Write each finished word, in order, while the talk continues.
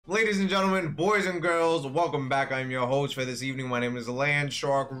Ladies and gentlemen, boys and girls, welcome back. I'm your host for this evening. My name is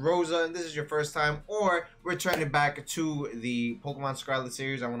LandShark Rosa, and this is your first time or returning back to the Pokemon Scarlet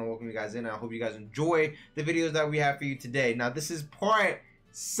series. I want to welcome you guys in. I hope you guys enjoy the videos that we have for you today. Now, this is part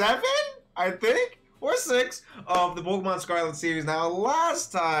 7, I think, or 6 of the Pokemon Scarlet series. Now,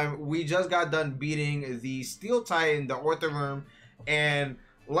 last time, we just got done beating the Steel Titan, the Orthworm, and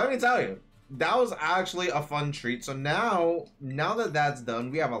let me tell you, that was actually a fun treat. So now that that's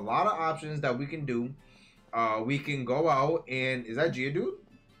done, we have a lot of options that we can do. We can go out and is that Geodude?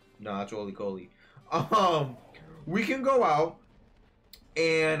 No, that's Roly Coly. We can go out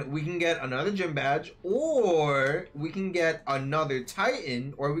and we can get another gym badge, or we can get another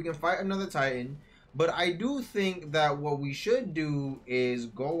Titan, or we can fight another Titan. But I do think that what we should do is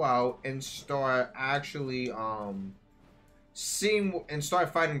go out and start actually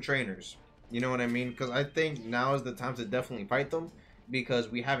start fighting trainers. You know what I mean? Because I think now is the time to definitely fight them, because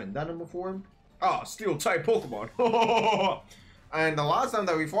we haven't done them before. Oh, Steel type Pokemon. And the last time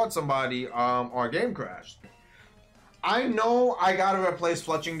that we fought somebody, our game crashed. I know I gotta replace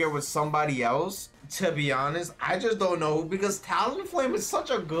Fletchinger with somebody else, to be honest. I just don't know, because Talonflame is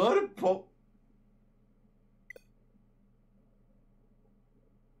such a good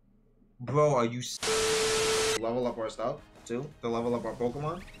Bro, are you level up our stuff too? To level up our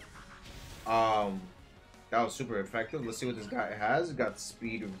Pokemon? That was super effective. Let's see what this guy has. He got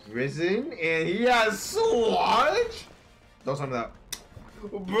speed risen, and he has sludge. Don't tell me that.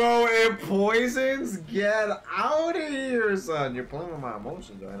 Bro, it poisons. Get out of here, son. You're playing with my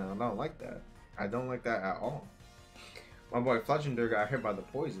emotions right now. I don't like that. I don't like that at all. My boy Fletchinder got hit by the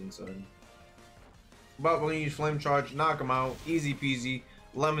poison, son. But when you use Flame Charge, knock him out. Easy peasy.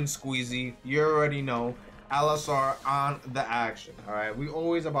 Lemon squeezy. You already know. LSR on the action. Alright, we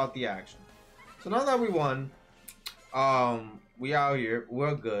always about the action. So now that we won, we out here,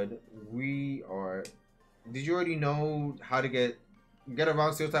 we're good. We are. Did you already know how to get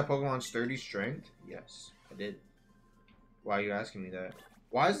around Steel type Pokemon sturdy strength? Yes, I did. Why are you asking me that?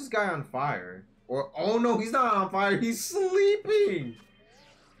 Why is this guy on fire? Or oh no, he's not on fire. He's sleeping.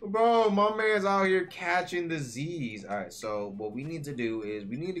 Bro, my man's out here catching disease. Alright, so what we need to do is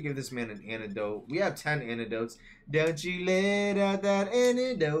we need to give this man an antidote. We have 10 antidotes. Don't you let out that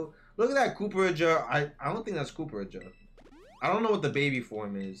antidote. Look at that Cooperager. I don't think that's Cooperager. I don't know what the baby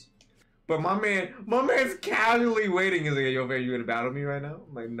form is. But my man's casually waiting. He's like, yo, man, you gonna battle me right now?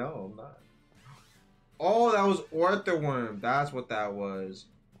 I'm like, no, I'm not. Oh, that was Orthworm. That's what that was.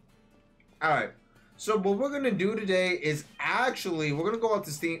 Alright. So what we're gonna do today is actually we're gonna go out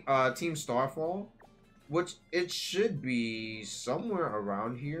to Team Starfall, which it should be somewhere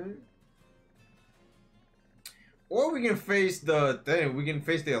around here, or we can face the thing. We can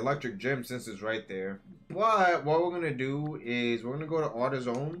face the Electric Gym since it's right there. But what we're gonna do is we're gonna go to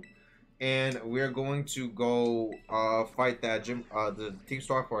AutoZone, and we're going to go fight that gym, the Team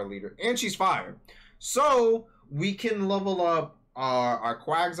Starfall leader, and she's fire, so we can level up our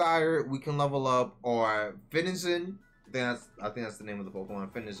Quagsire. We can level up our Finizen. I think that's the name of the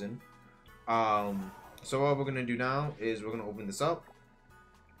Pokemon, Finizen. So what we're gonna do now is we're gonna open this up.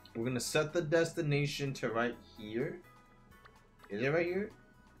 We're gonna set the destination to right here. Is it right here?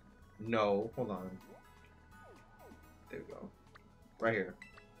 No, hold on. There we go. Right here.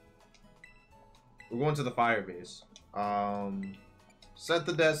 We're going to the fire base. Set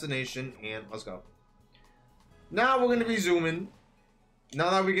the destination and let's go. Now we're gonna be zooming. Now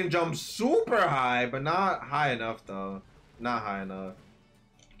that we can jump super high, but not high enough though. Not high enough.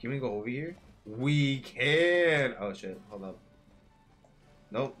 Can we go over here? We can. Oh shit, hold up.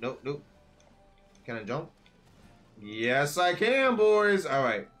 Nope, nope, nope. Can I jump? Yes, I can, boys.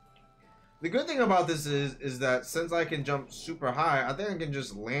 Alright. The good thing about this is that since I can jump super high, I think I can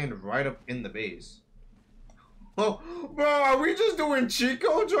just land right up in the base. Oh, bro, are we just doing cheat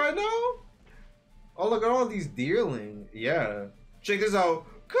codes right now? Oh, look at all these deerling. Yeah. Check this out.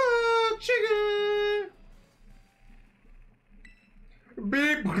 Chicken.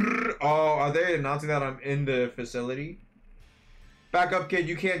 Beep. Oh, are they announcing that I'm in the facility? Back up, kid.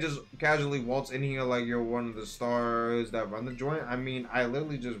 You can't just casually waltz in here like you're one of the stars that run the joint. I mean, I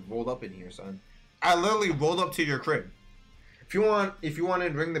literally just rolled up in here, son. I literally rolled up to your crib. If you want to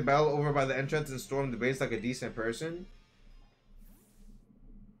ring the bell over by the entrance and storm the base like a decent person.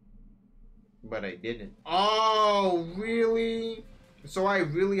 But I didn't. Oh, really? So I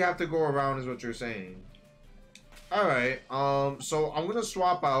really have to go around is what you're saying. Alright, so I'm gonna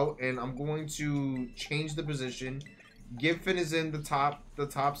swap out and I'm going to change the position. Give Finizen the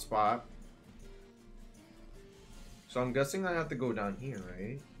top spot. So I'm guessing I have to go down here,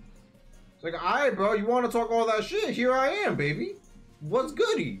 right? It's like, alright, bro, you want to talk all that shit? Here I am, baby. What's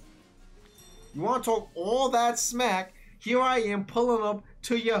goody? You want to talk all that smack? Here I am pulling up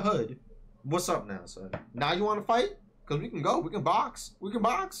to your hood. What's up now, son? Now you want to fight? Because we can go. We can box. We can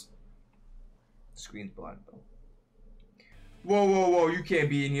box. The screen's blind, though. Whoa, whoa, whoa. You can't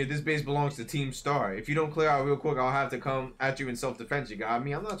be in here. This base belongs to Team Star. If you don't clear out real quick, I'll have to come at you in self-defense. You got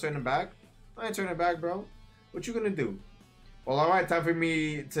me? I'm not turning back. I ain't turning back, bro. What you gonna do? Well, alright. Time for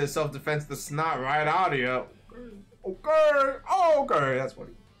me to self-defense the snot right out of you. Okay. Oh, okay. That's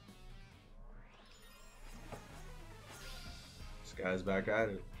funny. This guy's back at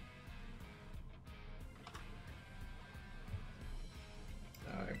it.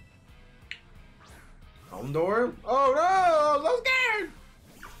 Alright. Hondor? Oh no! I'm so scared!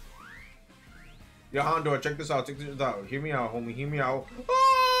 Yo, Hondor, check this out. Check this out. Hear me out, homie. Hear me out.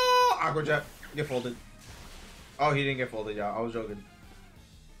 Oh! Aqua Jet. Get folded. Oh, he didn't get folded, y'all. I was joking.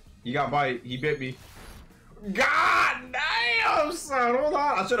 He got bite. He bit me. God damn, son. Hold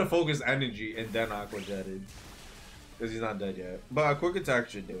on. I should have focused energy and then Aqua Jetted. Because he's not dead yet. But a quick attack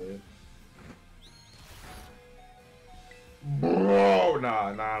should do it. Bro,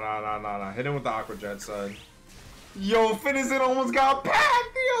 nah. Hit him with the Aqua Jet, son. Yo, Finnison almost got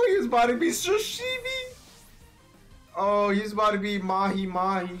packed. Yo, he's about to be sashimi. Oh, he's about to be mahi,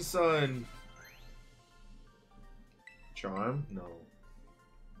 son. Charm? No.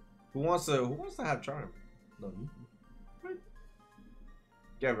 Who wants to have charm? No.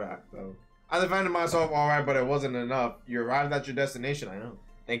 Get back, though. I defended myself alright, but it wasn't enough. You arrived at your destination, I know.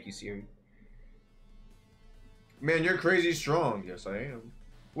 Thank you, Siri. Man, you're crazy strong. Yes, I am.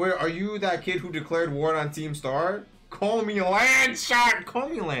 Wait, are you that kid who declared war on Team Star? Call me LandShark! Call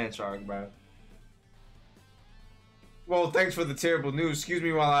me LandShark, bro. Well, thanks for the terrible news. Excuse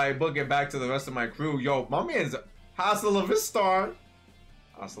me while I book it back to the rest of my crew. Yo, my man's hasta la vista.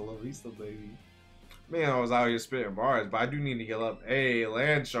 Hasta la vista, baby. Man, I was out here spitting bars, but I do need to heal up. Hey,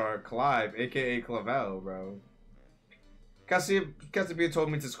 LandShark, Clive, aka Clavel, bro. Cassiopeia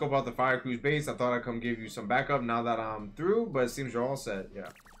told me to scope out the fire crew's base. I thought I'd come give you some backup now that I'm through, but it seems you're all set. Yeah.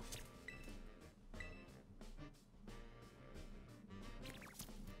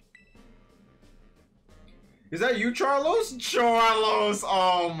 Is that you, Charlos? Charlos!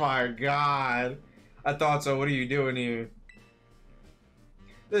 Oh my god. I thought so. What are you doing here?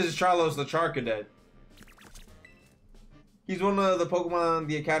 This is Charlos the Char Cadet. He's one of the Pokemon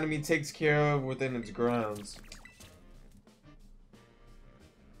the Academy takes care of within its grounds.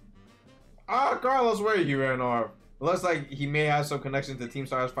 Ah, Carlos, where you ran off? It looks like he may have some connection to Team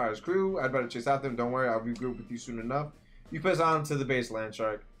Star's Fire's crew. I'd better chase after him. Don't worry, I'll regroup with you soon enough. You press on to the base,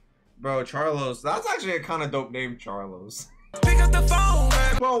 LandShark. Bro, Charlos. That's actually a kind of dope name, Charlos. Pick up the phone,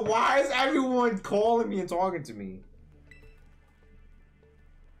 man. Bro, why is everyone calling me and talking to me?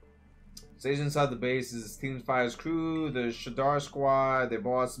 Stays inside the base is Team Fire's crew, the Shadar squad. Their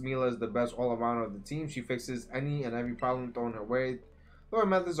boss, Mila, is the best all-arounder of the team. She fixes any and every problem thrown her way. Though her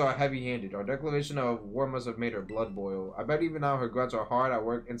methods are heavy-handed, our declaration of war must have made her blood boil. I bet even now her grunts are hard at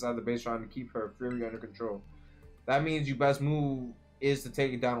work inside the base trying to keep her fury under control. That means your best move is to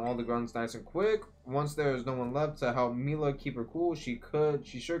take down all the grunts nice and quick. Once there is no one left to help Mila keep her cool, she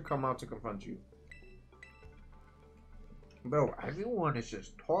should come out to confront you. Bro, everyone is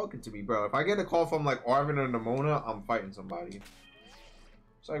just talking to me, bro. If I get a call from like Arvin or Nimona, I'm fighting somebody.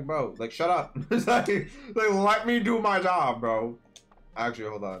 It's like, bro, like shut up. It's like let me do my job, bro. Actually,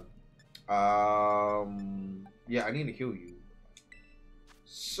 hold on. Yeah, I need to heal you.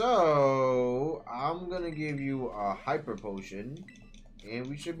 So, I'm gonna give you a hyper potion. And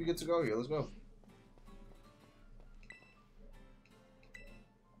we should be good to go here. Let's go.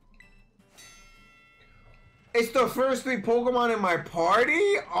 It's the first 3 Pokemon in my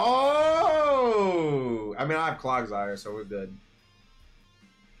party? Oh! I mean, I have Clogsire, so we're good.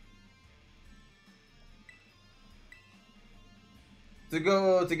 To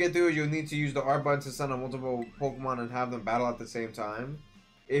get through it, you'll need to use the R button to send on multiple Pokemon and have them battle at the same time.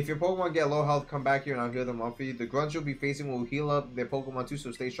 If your Pokemon get low health, come back here and I'll heal them up for you. The grunts you'll be facing will heal up their Pokemon too,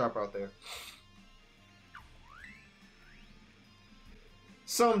 so stay sharp out there.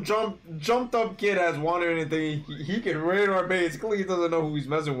 Some jumped up kid has wanted anything. He can raid our base. Clearly he doesn't know who he's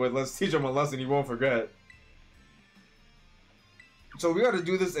messing with. Let's teach him a lesson he won't forget. So we gotta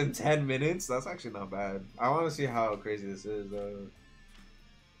do this in 10 minutes? That's actually not bad. I want to see how crazy this is.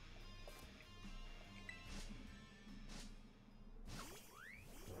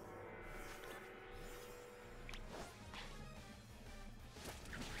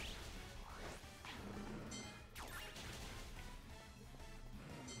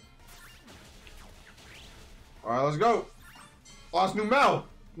 Alright, let's go. Lost new Mel.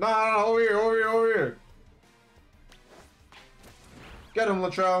 Nah, over here. Get him,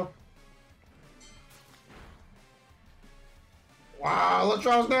 Latrell. Wow,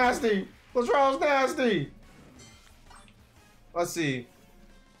 Latrell's nasty. Latrell's nasty. Let's see.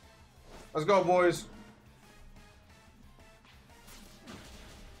 Let's go, boys.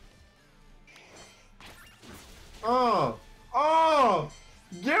 Oh,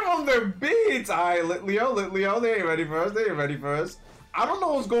 give them their beats. Alright, Lit Leo, they ain't ready for us. They ain't ready for us. I don't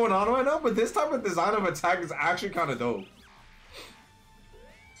know what's going on right now, but this type of design of attack is actually kind of dope.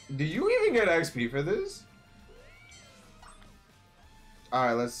 Do you even get XP for this?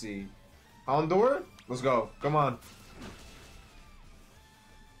 Alright, let's see. Houndour? Let's go. Come on.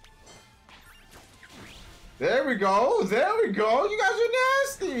 There we go. There we go. You guys are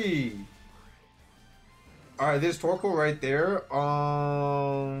nasty. Alright, there's Torkoal right there.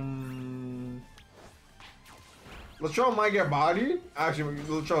 Latrell might get bodied. Actually,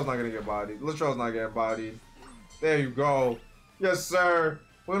 Latrell's not gonna get bodied. Latrell's not getting bodied. There you go. Yes, sir.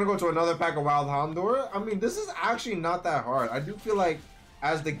 We're gonna go to another pack of Wild Houndour. I mean, this is actually not that hard. I do feel like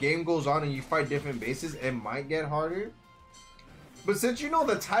as the game goes on and you fight different bases, it might get harder. But since you know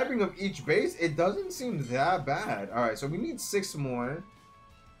the typing of each base, it doesn't seem that bad. Alright, so we need 6 more.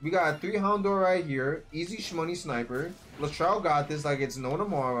 We got 3 Houndour right here. Easy shmoney sniper. Latrell got this like it's no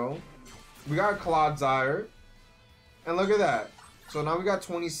tomorrow. We got Clodsire. And look at that. So now we got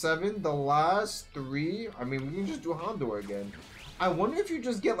 27. The last 3, I mean, we can just do Houndour again. I wonder if you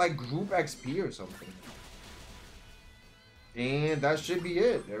just get like group XP or something. And that should be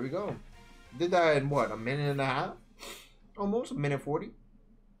it. There we go. Did that in what, a minute and a half? Almost a minute 40.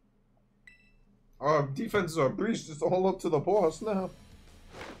 Our defenses are breached. It's all up to the boss now.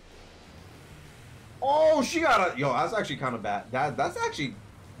 Oh, she got a... Yo, that's actually kind of bad. That's actually...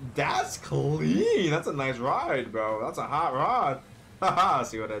 That's clean. That's a nice ride, bro. That's a hot rod. Haha,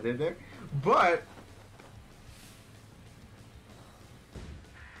 see what I did there? But...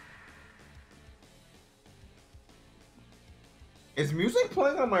 Is music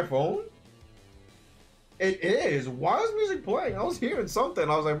playing on my phone? It is. Why is music playing? I was hearing something.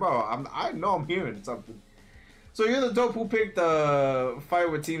 I was like, bro, I know I'm hearing something. So you're the dope who picked the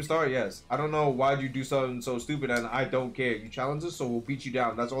fight with Team Star? Yes. I don't know why'd you do something so stupid, and I don't care. You challenge us, so we'll beat you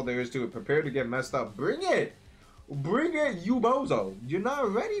down. That's all there is to it. Prepare to get messed up. Bring it. Bring it, you bozo. You're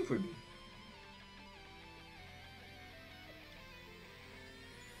not ready for me.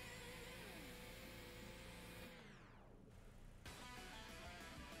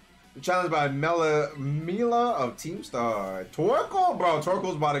 Challenged by Mila of Team Star. Torkoal? Bro,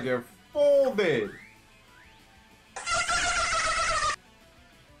 Torkoal's about to get folded.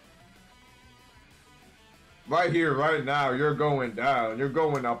 Right here, right now, you're going down. You're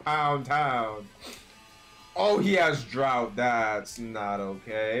going to Pound Town. Oh, he has Drought. That's not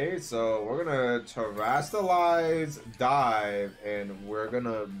okay. So we're going to Terrastalize, Dive, and we're going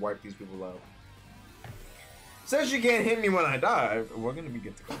to wipe these people out. Since you can't hit me when I dive, we're going to be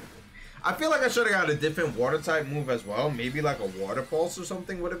good to go. I feel like I should have got a different water type move as well. Maybe like a water pulse or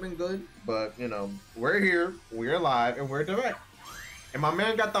something would have been good. But, you know, we're here, we're live, and we're direct. And my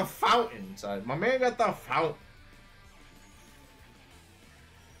man got the fountain side. My man got the fountain.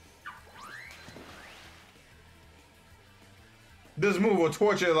 This move will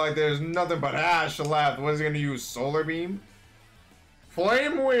torch it like there's nothing but ash left. What is he going to use? Solar Beam?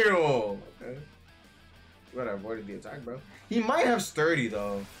 Flame Wheel! Okay. You gotta avoid the attack, bro. He might have Sturdy,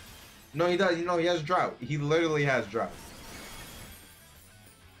 though. No, he does. You know, he has Drought. He literally has Drought.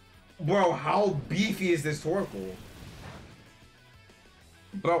 Bro, how beefy is this Torkoal?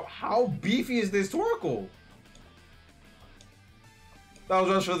 Bro, how beefy is this Torkoal? That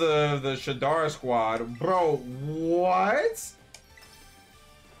was just for the Shadar squad. Bro, what?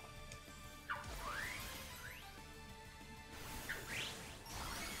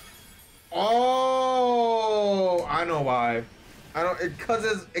 Oh, I know why. I don't,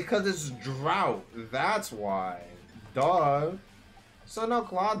 because it's Drought. That's why. Duh. So now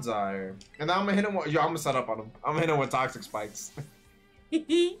Clodsire. And now I'm gonna hit him with, yo, I'm gonna set up on him. I'm gonna hit him with Toxic Spikes. Bro,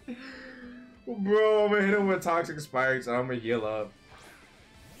 I'm gonna hit him with Toxic Spikes and I'm gonna heal up.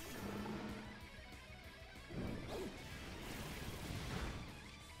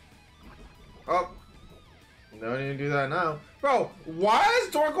 Oh. No, you didn't do that now. Bro, why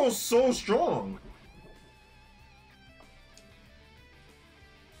is Torkoal so strong?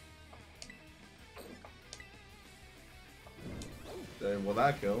 Will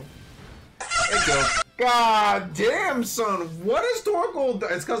that kill? It killed. God damn, son. What is Torkoal?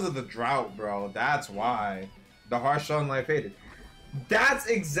 It's because of the Drought, bro. That's why. The harsh sunlight faded. That's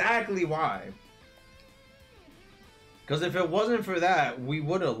exactly why. Because if it wasn't for that, we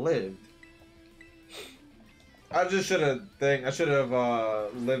would have lived. I just should have I should have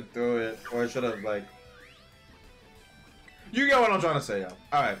lived through it, or I should have like. You get what I'm trying to say, yo.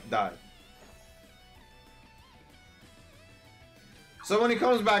 All right, die. So when he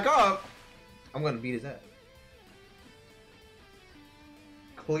comes back up, I'm gonna beat his ass.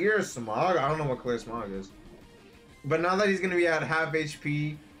 Clear smog? I don't know what clear smog is. But now that he's gonna be at half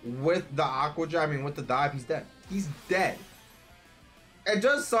HP with the aqua jet, I mean with the dive, he's dead. He's dead. It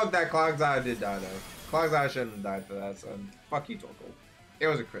just sucked that Clogzire did die though. Clogzire shouldn't have died for that, so fuck you, Torkoal. It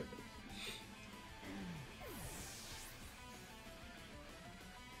was a crit.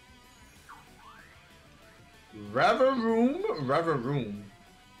 Reveroom? Reveroom.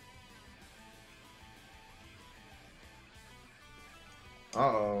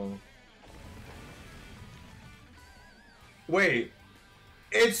 Uh-oh. Wait.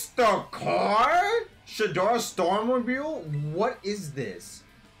 It's the car? Shadora Stormobile? What is this?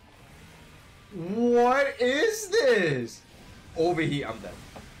 What is this? Overheat, I'm dead.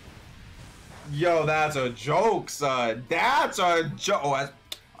 Yo, that's a joke, son. That's a joke. Oh,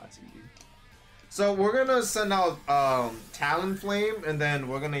 that's easy. So we're gonna send out Talonflame, and then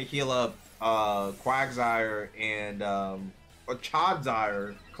we're gonna heal up Quagsire and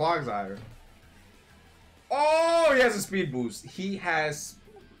Chodzire, Clogzire. Oh, he has a speed boost. He has.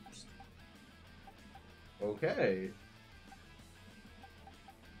 Okay.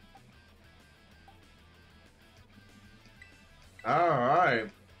 All right.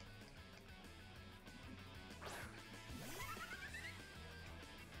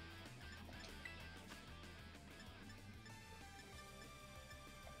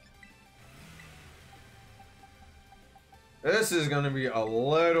 This is gonna be a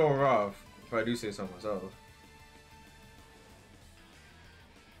little rough, if I do say so myself.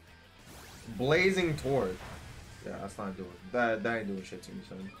 Blazing Torque. Yeah, that's not doing that. That ain't doing shit to me,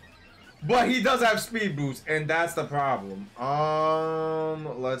 son. But he does have speed boost, and that's the problem.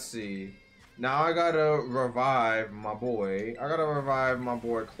 Let's see. Now I gotta revive my boy. I gotta revive my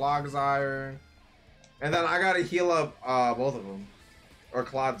boy Clogzire, and then I gotta heal up both of them, or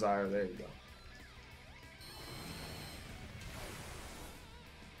Clodzire. There you go.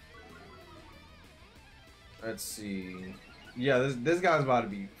 Let's see. Yeah, this guy's about to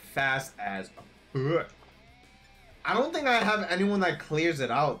be fast as fuck. I don't think I have anyone that clears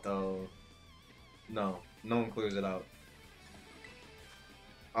it out, though. No one clears it out.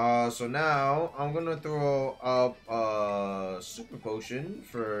 So now I'm gonna throw up a super potion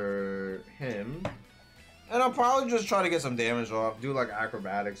for him. And I'll probably just try to get some damage off. Do like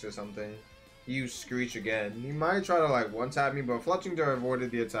acrobatics or something. Use Screech again. He might try to like one-tap me, but Fletchinger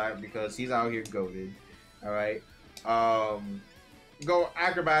avoided the attack because he's out here goated. Alright. Go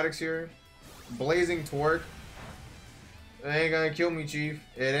acrobatics here. Blazing Torque. It ain't gonna kill me, Chief.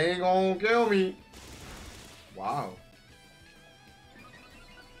 It ain't gonna kill me. Wow.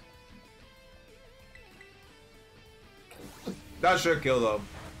 That should kill them.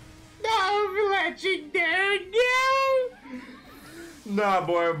 No, Legendary, no! Nah,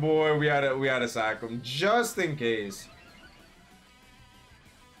 boy, we had to sack him just in case.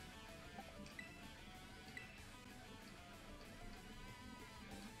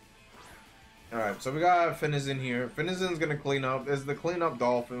 Alright, so we got Finizen here. Finizen's gonna clean up. This is the cleanup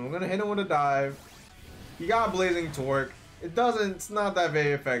dolphin. We're gonna hit him with a dive. He got Blazing Torque. It's not that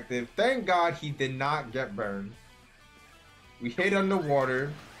very effective. Thank God he did not get burned. We hit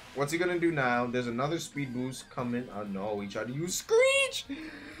underwater. What's he gonna do now? There's another speed boost coming. Oh no, he tried to use Screech!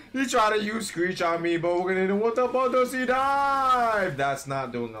 He tried to use Screech on me, but we're gonna hit him with a Buttosy dive! That's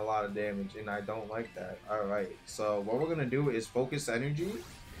not doing a lot of damage, and I don't like that. Alright, so what we're gonna do is focus energy.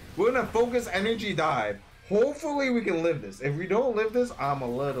 We're gonna focus energy dive. Hopefully we can live this. If we don't live this, I'm a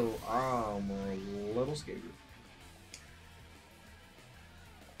little scared.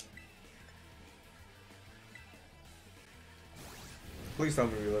 Please tell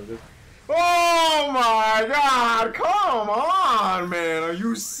me we live this. Oh my god! Come on, man! Are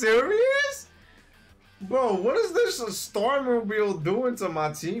you serious? Bro, what is this Stormobile doing to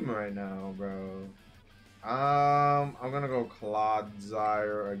my team right now, bro? I'm gonna go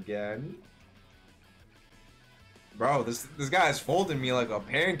Clodzire again. Bro, this guy is folding me like a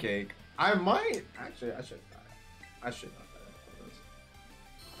pancake. I might actually I should die. I should not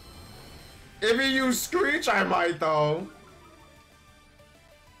die. If he used Screech, I might though.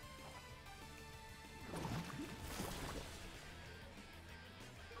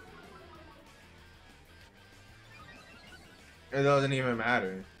 It doesn't even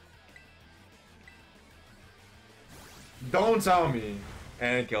matter. Don't tell me.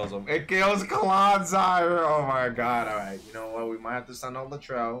 And it kills him. It kills Clodsire. Oh my god. Alright, you know what? We might have to send out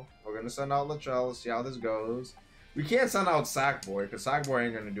Latrell. We're gonna send out Latrell. Let's see how this goes. We can't send out Sackboy, because Sackboy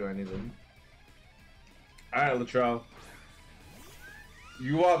ain't gonna do anything. Alright, Latrell.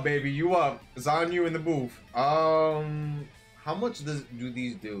 You up, baby. You up. It's on you in the booth. How much do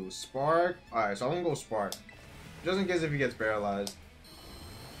these do? Spark? Alright, so I'm gonna go Spark. Just in case if he gets paralyzed.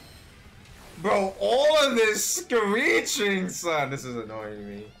 Bro, all of this screeching, son. This is annoying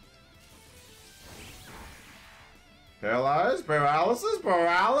me. Paralyzed? Paralysis?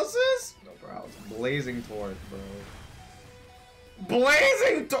 Paralysis? No paralysis. Blazing Torch, bro.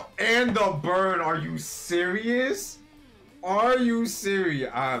 Blazing Torch! And the burn. Are you serious? Are you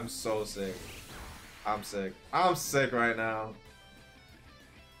serious? I'm so sick. I'm sick. I'm sick right now.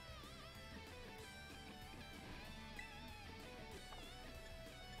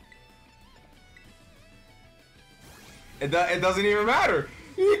 It doesn't even matter.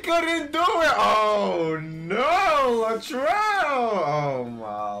 He couldn't do it. Oh no, Latrell. Oh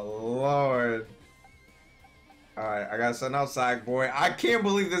my lord. Alright, I gotta send out Sackboy. I can't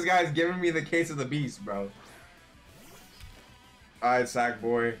believe this guy's giving me the case of the beast, bro. Alright,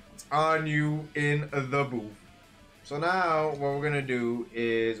 Sackboy. It's on you in the booth. So now, what we're gonna do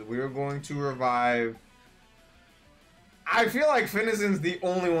is we're going to revive. I feel like Finizen's the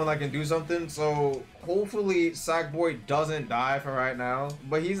only one that can do something, so hopefully Sackboy doesn't die for right now.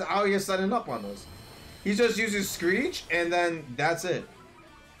 But he's out here setting up on us. He just uses Screech, and then that's it.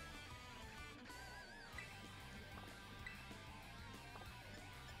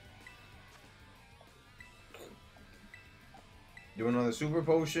 Do another Super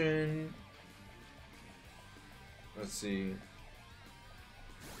Potion. Let's see.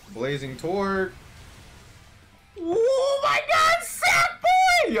 Blazing Torque. Oh my god,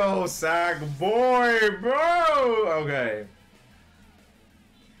 Sackboy! Yo, Sackboy, bro! Okay.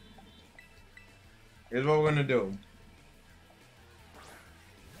 Here's what we're gonna do.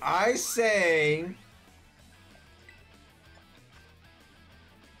 I say...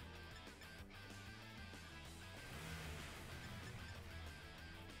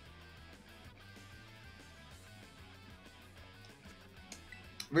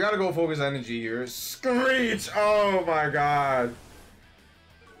 we gotta go focus energy here. Screech! Oh my god.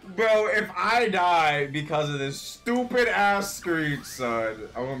 Bro, if I die because of this stupid ass Screech, son,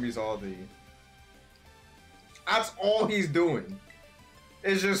 I'm gonna be salty. That's all he's doing.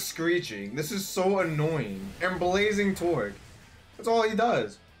 It's just screeching. This is so annoying. And Blazing Torque. That's all he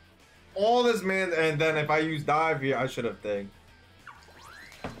does. All this man, and then if I use dive here, I should have think.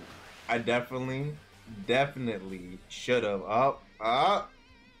 I definitely should have. Up.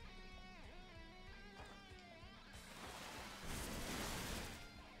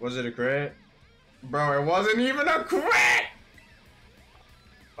 Was it a crit? Bro, it wasn't even a crit!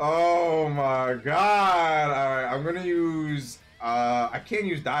 Oh my god. Alright, I'm gonna use... I can't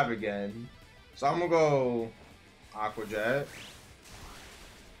use dive again. So I'm gonna go... Aqua Jet.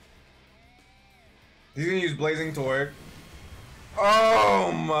 He's gonna use Blazing Torque.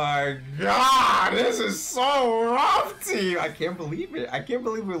 Oh my god! This is so rough, team! I can't believe it. I can't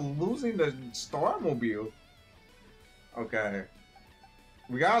believe we're losing the Starmobile. Okay.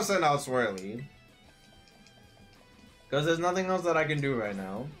 We gotta send out Swirly. Because there's nothing else that I can do right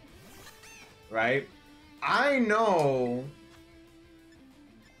now. Right? I know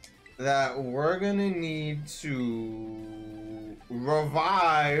that we're gonna need to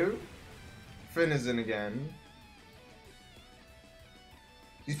revive Finizen again.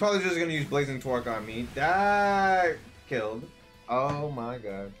 He's probably just gonna use Blazing Torque on me. That killed. Oh my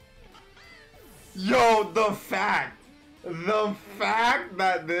god. Yo, the fact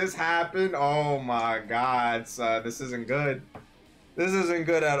that this happened, oh my god, son, this isn't good. This isn't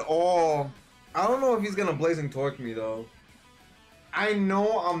good at all. I don't know if he's gonna Blazing Torque me though. I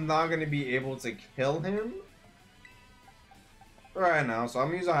know I'm not gonna be able to kill him right now, so I'm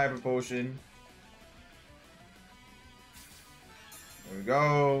gonna use a Hyper Potion. There we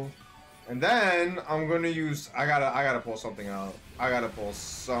go. And then I'm gonna use, I gotta pull something out. I gotta pull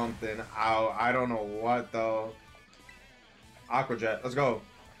something out. I don't know what though. Aqua Jet, let's go.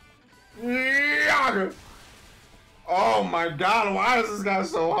 Oh my god, why is this guy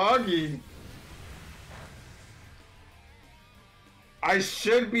so huggy? I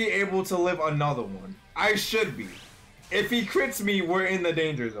should be able to live another one. I should be. If he crits me, we're in the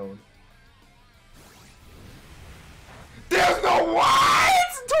danger zone. There's no what?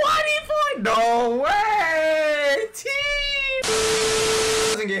 24? No way! Team!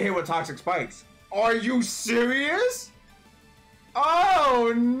 Doesn't get hit with Toxic Spikes. Are you serious?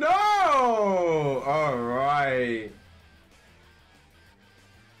 Oh no! Alright.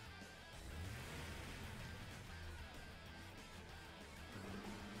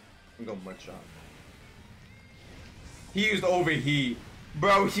 Mud Shot. He used Overheat.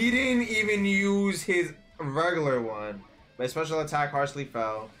 Bro, he didn't even use his regular one. My special attack harshly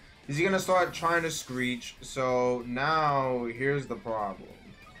fell. Is he gonna start trying to Screech? So now here's the problem.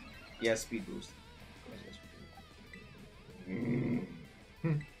 Yes, speed boost.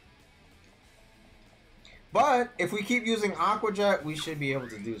 But if we keep using Aqua Jet, we should be able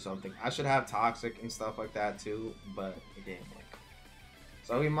to do something. I should have Toxic and stuff like that too, but again, like,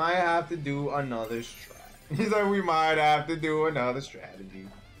 so we might have to do another strat. He's like, we might have to do another strategy.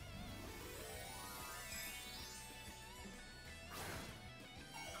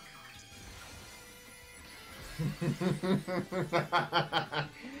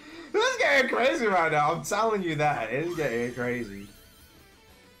 This is getting crazy right now. I'm telling you that. It is getting crazy.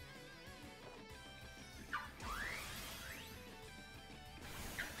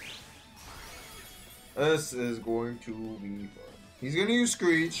 This is going to be fun. He's gonna use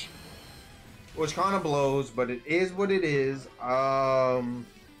Screech, which kind of blows, but it is what it is.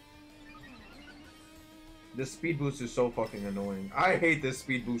 This speed boost is so fucking annoying. I hate this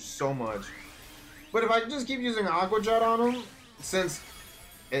speed boost so much. But if I just keep using Aqua Jet on him, since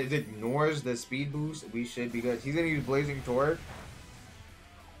it ignores the speed boost, we should be good. He's gonna use Blazing Torque,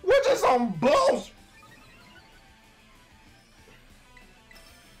 which is some bullshit.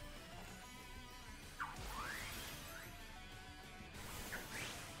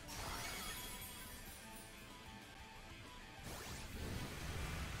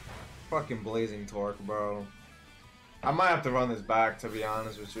 Fucking Blazing Torque, bro. I might have to run this back, to be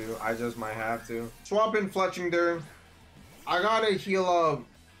honest with you. I just might have to. Swap in Fletchinger. I gotta heal up.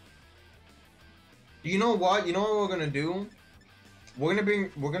 You know what? You know what we're gonna do? We're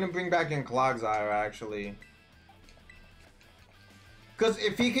gonna bring back in Clogsire, actually. Cause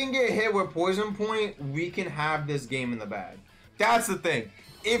if he can get hit with Poison Point, we can have this game in the bag. That's the thing.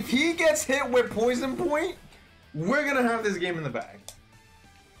 If he gets hit with Poison Point, we're gonna have this game in the bag.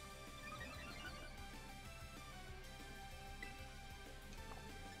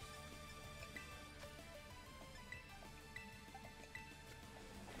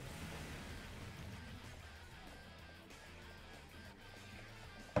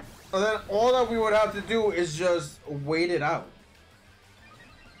 And then all that we would have to do is just wait it out.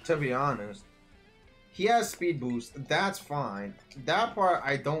 To be honest. He has speed boost. That's fine. That part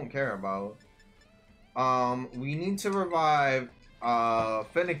I don't care about. We need to revive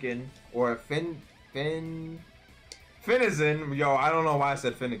Finnegan or Finizen. Yo, I don't know why I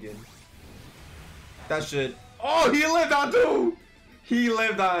said Finnegan. That shit. Oh, he lived on two! He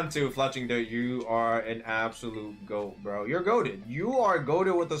lived on two. Fletchinger, you are an absolute goat, bro. You're goated. You are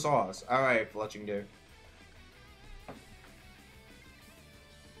goated with the sauce. Alright, Fletchinger.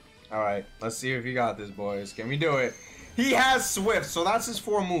 Alright, let's see if he got this, boys. Can we do it? He has Swift, so that's his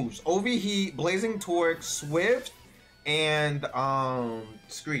 4 moves. Overheat, Blazing Torque, Swift, and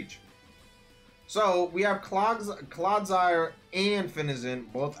Screech. So we have Clodsire and Finizen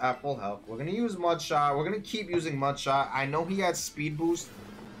both at full health. We're gonna use Mud Shot. We're gonna keep using Mud Shot. I know he has speed boost.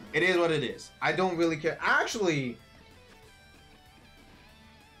 It is what it is. I don't really care. Actually,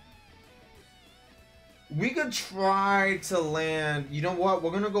 we could try to land. You know what?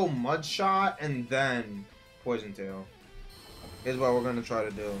 We're gonna go Mud Shot and then Poison Tail. Is what we're gonna try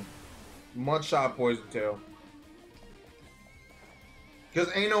to do. Mud Shot, Poison Tail. Because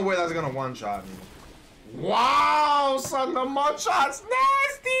ain't no way that's gonna one-shot me. Wow, son, the Mud Shot's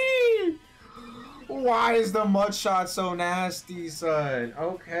nasty! Why is the Mud Shot so nasty, son?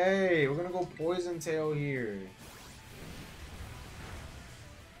 Okay, we're gonna go Poison Tail here.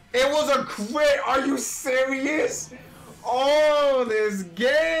 It was a crit! Are you serious? Oh, this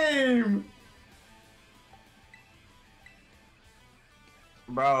game!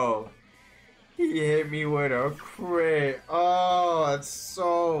 Bro. He hit me with a crit. Oh, that's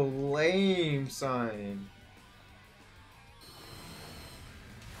so lame, son.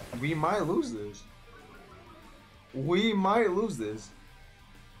 We might lose this. We might lose this.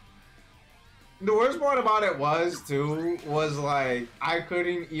 The worst part about it was like, I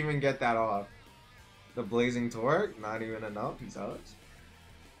couldn't even get that off. The Blazing Torque, not even enough, he sucks.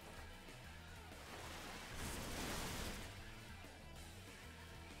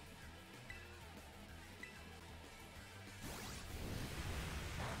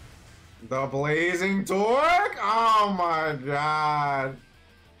 The Blazing Torque? Oh my god.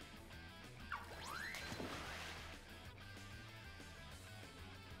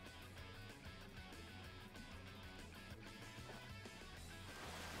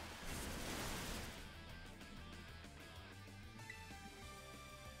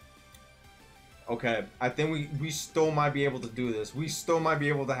 Okay, I think we still might be able to do this. We still might be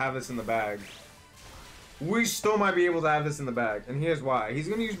able to have this in the bag. We still might be able to have this in the bag. And here's why. He's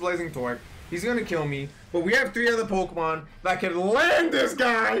gonna use Blazing Torque. He's gonna kill me. But we have 3 other Pokemon that can land this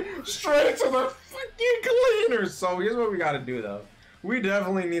guy straight to the fucking cleaner. So here's what we gotta do though. We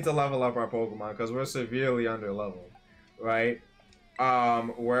definitely need to level up our Pokemon because we're severely under leveled. Right?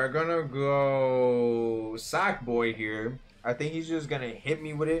 We're gonna go Sackboy here. I think he's just gonna hit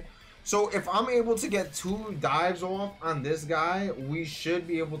me with it. So if I'm able to get 2 dives off on this guy, we should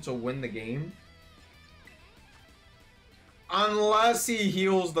be able to win the game. Unless he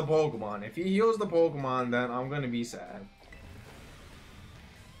heals the Pokemon. If he heals the Pokemon, then I'm gonna be sad.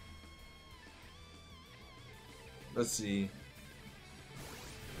 Let's see.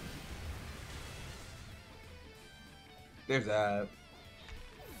 There's that.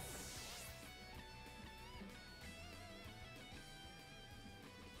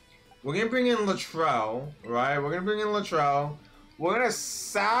 We're gonna bring in Latrell, right? We're gonna bring in Latrell. We're gonna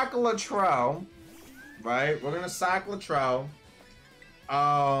sack Latrell, right? We're gonna sack Latrell.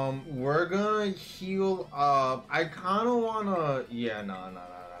 We're gonna heal up. I kind of wanna. Yeah, no.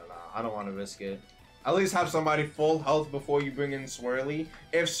 I don't want to risk it. At least have somebody full health before you bring in Swirly.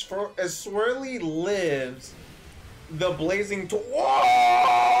 If Swirly lives, the Blazing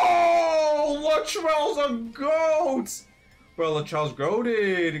Whoa! Latrell's a goat! Bro, Latrell's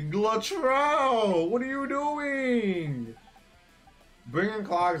goated. Latrell, what are you doing? Bring in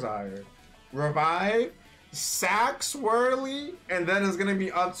Clogsire. Revive, sack Swirly, and then it's gonna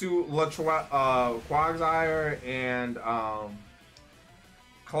be up to Quagsire and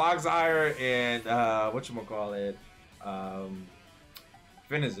whatchamacallit?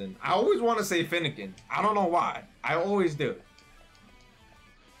 Finizen. I always want to say Finnegan. I don't know why. I always do.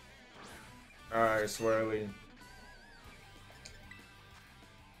 Alright, Swirly.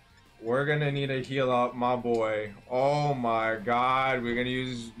 We're gonna need to heal up my boy. Oh my god, we're gonna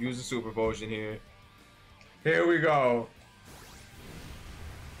use a super potion here. Here we go.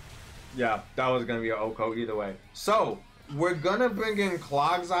 Yeah, that was gonna be an OHKO either way. So, we're gonna bring in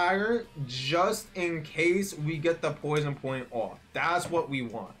Clogsire just in case we get the poison point off. That's what we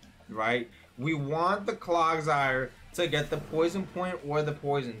want, right? We want the Clogsire to get the poison point or the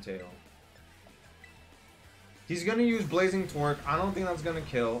poison tail. He's gonna use Blazing Torque. I don't think that's gonna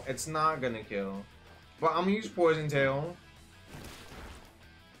kill. It's not gonna kill. But I'm gonna use Poison Tail.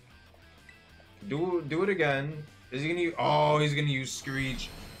 Do it again. Is he gonna use... Oh, he's gonna use Screech.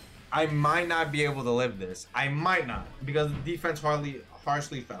 I might not be able to live this. I might not. Because the defense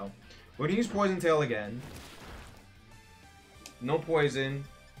harshly fell. We're gonna use Poison Tail again. No poison.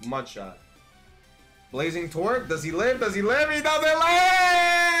 Mud Shot. Blazing Torque. Does he live? Does he live? He doesn't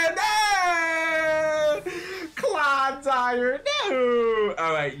live! No! Clodsire, no!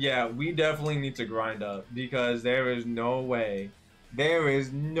 Alright, yeah, we definitely need to grind up because there is no way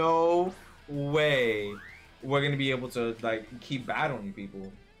we're gonna be able to like keep battling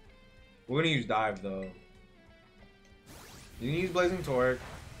people. We're gonna use Dive though. You can use Blazing Torque,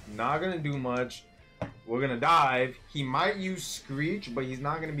 not gonna do much. We're gonna Dive. He might use Screech, but he's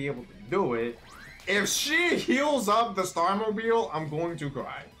not gonna be able to do it. If she heals up the Starmobile, I'm going to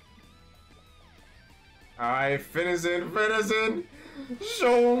cry. Alright, Finizen,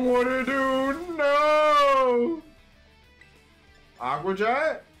 show him what to do. No! Aqua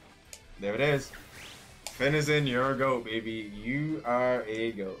Jet? There it is. Finizen, you're a goat, baby. You are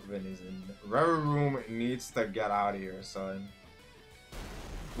a goat, Finizen. Revavroom needs to get out of here, son.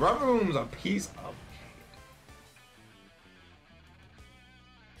 Revavroom's a piece of shit.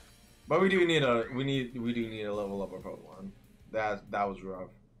 But we do need a level up our Pokemon. That was rough.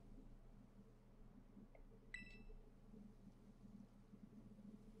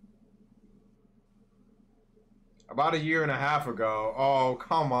 About 1.5 years ago. Oh,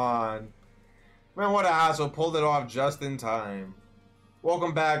 come on. Man, what an asshole. Pulled it off just in time.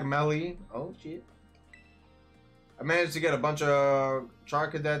 Welcome back, Melly. Oh, shit. I managed to get a bunch of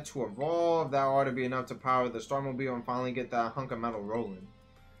Charcadet to evolve. That ought to be enough to power the Starmobile and finally get that hunk of metal rolling.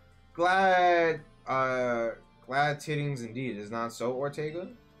 Glad tittings indeed. Is not so, Ortega?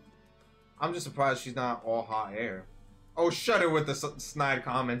 I'm just surprised she's not all hot air. Oh, shut it with the snide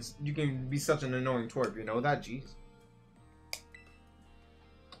comments. You can be such an annoying twerp, you know that? Jeez.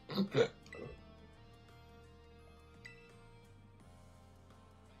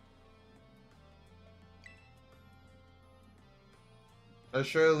 A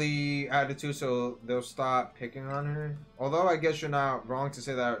Shirley attitude, so they'll stop picking on her. Although I guess you're not wrong to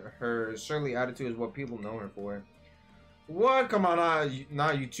say that her Shirley attitude is what people know her for. What? Come on,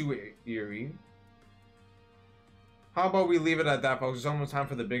 not you too, Eerie. How about we leave it at that, folks? It's almost time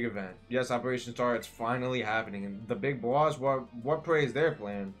for the big event. Yes, Operation Star, it's finally happening. And the big boss, what praise their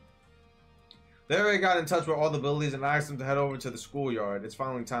plan? They already got in touch with all the bullies and asked them to head over to the schoolyard. It's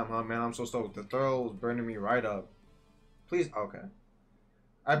finally time, huh, man? I'm so stoked. The thrill is burning me right up. Please, okay.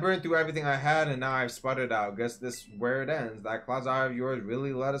 I burned through everything I had, and now I've sputtered out. Guess this is where it ends. That cloud's eye of yours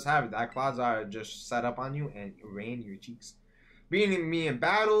really let us have it. That cloud's eye just set up on you and ran your cheeks. Beating me in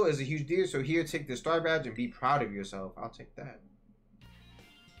battle is a huge deal, so here, take this star badge and be proud of yourself. I'll take that.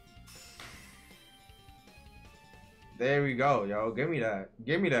 There we go, yo. Give me that.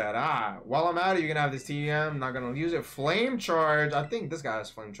 Give me that. Ah, while I'm at it, you can have this TM. Not gonna use it. Flame charge. I think this guy has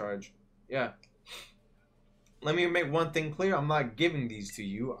flame charge. Yeah. Let me make one thing clear. I'm not giving these to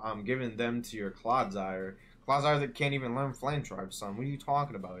you. I'm giving them to your Clodsire. Clodsire that can't even learn flame charge, son. What are you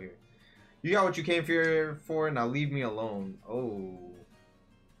talking about here? You got what you came here for. Now leave me alone. Oh.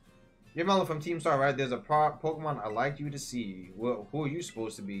 You're Melon from Team Star, right? There's a Pokemon I'd like you to see. Well, who are you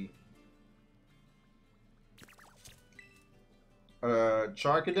supposed to be?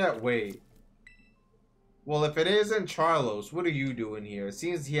 Charcadet? Wait. Well, if it isn't Charlos, what are you doing here? It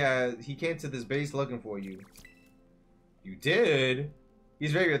seems he came to this base looking for you. You did?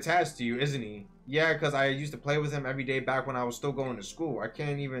 He's very attached to you, isn't he? Yeah, because I used to play with him every day back when I was still going to school. I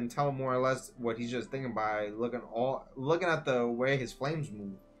can't even tell more or less what he's just thinking by looking at the way his flames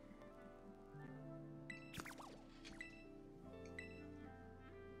move.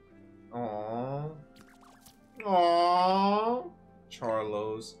 Aww. Aww.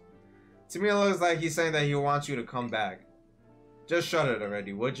 Charlos. To me, it looks like he's saying that he wants you to come back. Just shut it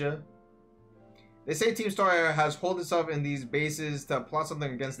already, would ya? They say Team Star has holed itself in these bases to plot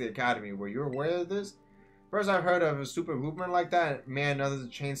something against the Academy. Were you aware of this? First I've heard of a super movement like that. Man,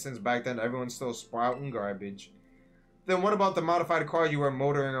 nothing's changed since back then. Everyone's still sprouting garbage. Then what about the modified car you were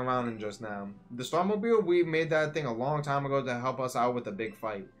motoring around in just now? The Starmobile, we made that thing a long time ago to help us out with a big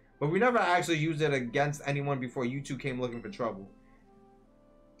fight. But we never actually used it against anyone before you two came looking for trouble.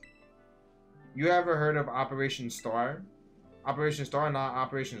 You ever heard of Operation Star? Operation Star, not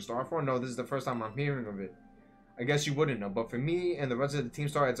Operation Starfall? No, this is the first time I'm hearing of it. I guess you wouldn't know, but for me and the rest of the Team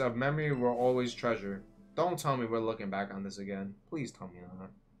Star, it's a memory we'll always treasure. Don't tell me we're looking back on this again. Please tell me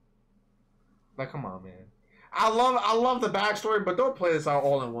not. Like, come on, man. I love the backstory, but don't play this out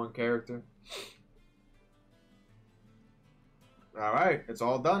all in one character. Alright, it's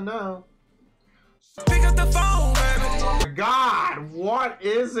all done now. Pick up the phone, baby. God, what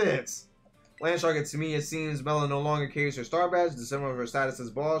is it? LandShark, to me, it seems Mela no longer carries her star badge. The symbol of her status as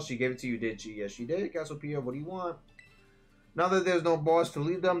boss. She gave it to you, did she? Yes, she did. Cassiopeia, what do you want? Now that there's no boss to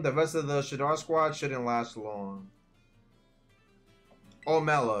lead them, the rest of the Shadar squad shouldn't last long. Oh,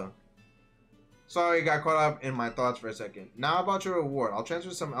 Mela. Sorry, got caught up in my thoughts for a second. Now about your reward. I'll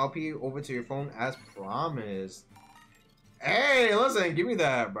transfer some LP over to your phone as promised. Hey, listen, give me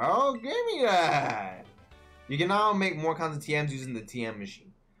that, bro. Give me that. You can now make more kinds of TMs using the TM machine.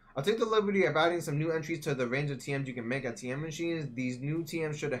 I'll take the liberty of adding some new entries to the range of TMs you can make at TM machines. These new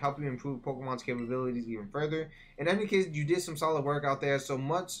TMs should help you improve Pokemon's capabilities even further. In any case, you did some solid work out there, so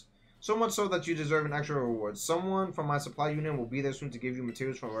much so that you deserve an extra reward. Someone from my supply unit will be there soon to give you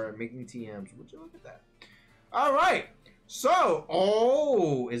materials for making TMs. Would you look at that? Alright, so,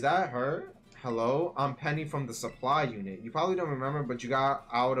 oh, is that her? Hello, I'm Penny from the supply unit. You probably don't remember, but you got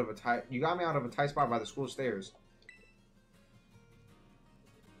me out of a tight spot by the school stairs.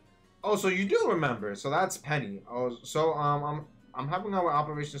 Oh, so you do remember. So that's Penny. Oh, so I'm helping out with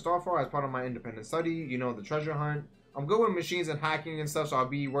Operation Starfall as part of my independent study. You know, the treasure hunt. I'm good with machines and hacking and stuff, so I'll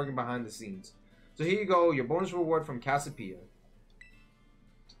be working behind the scenes. So here you go, your bonus reward from Cassiopeia.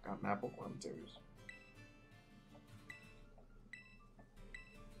 Got map Pokemon materials.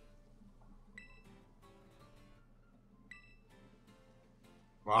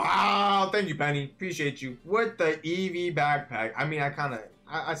 Wow, thank you, Penny. Appreciate you. With the EV backpack. I mean,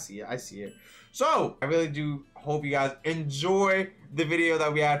 I see it. I see it. So, I really do hope you guys enjoy the video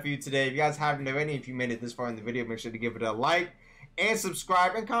that we had for you today. If you guys haven't already, if you made it this far in the video, make sure to give it a like and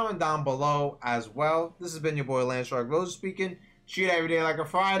subscribe and comment down below as well. This has been your boy LandShark Rose speaking. Shoot every day like a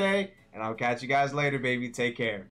Friday, and I'll catch you guys later, baby. Take care.